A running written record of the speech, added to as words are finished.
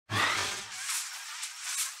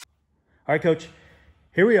All right, Coach,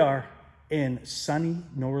 here we are in sunny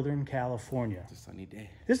Northern California. It's a sunny day.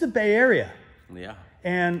 This is the Bay Area. Yeah.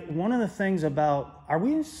 And one of the things about, are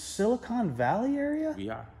we in Silicon Valley area? We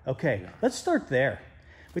are. Okay, let's start there.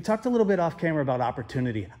 We talked a little bit off camera about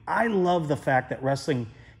opportunity. I love the fact that wrestling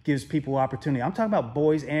gives people opportunity. I'm talking about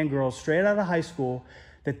boys and girls straight out of high school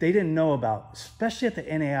that they didn't know about, especially at the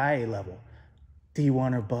NAIA level.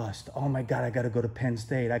 D1 or bust. Oh my God, I got to go to Penn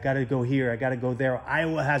State. I got to go here. I got to go there.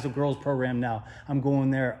 Iowa has a girls program now. I'm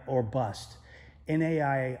going there or bust.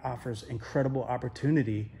 NAIA offers incredible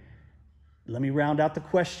opportunity. Let me round out the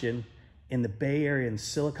question. In the Bay Area, in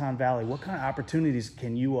Silicon Valley, what kind of opportunities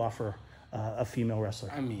can you offer a female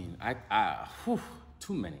wrestler? I mean,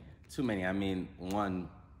 too many. I mean, one,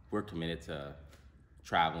 we're committed to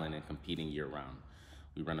traveling and competing year round.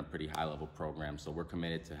 We run a pretty high level program, so we're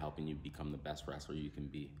committed to helping you become the best wrestler you can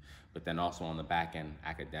be. But then also on the back end,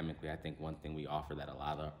 academically, I think one thing we offer that a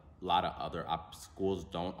lot of other schools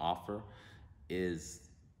don't offer is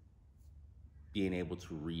being able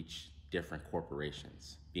to reach different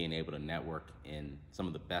corporations, being able to network in some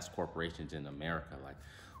of the best corporations in America. Like,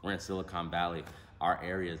 we're in Silicon Valley. Our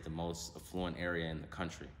area is the most affluent area in the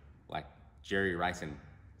country. Like, Jerry Rice and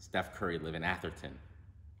Steph Curry live in Atherton.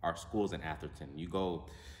 Our school's in Atherton. You go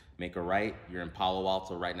make a right, you're in Palo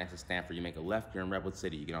Alto, right next to Stanford. You make a left, you're in Redwood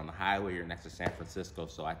City. You get on the highway, you're next to San Francisco.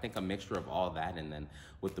 So I think a mixture of all that, and then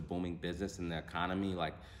with the booming business and the economy,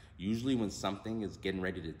 like, usually when something is getting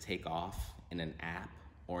ready to take off in an app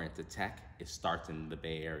or into tech, it starts in the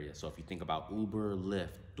Bay Area. So if you think about Uber,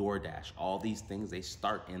 Lyft, DoorDash, all these things, they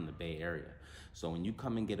start in the Bay Area. So when you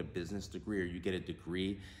come and get a business degree, or you get a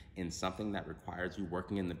degree in something that requires you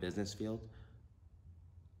working in the business field,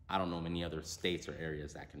 I don't know many other states or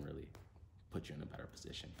areas that can really put you in a better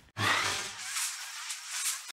position.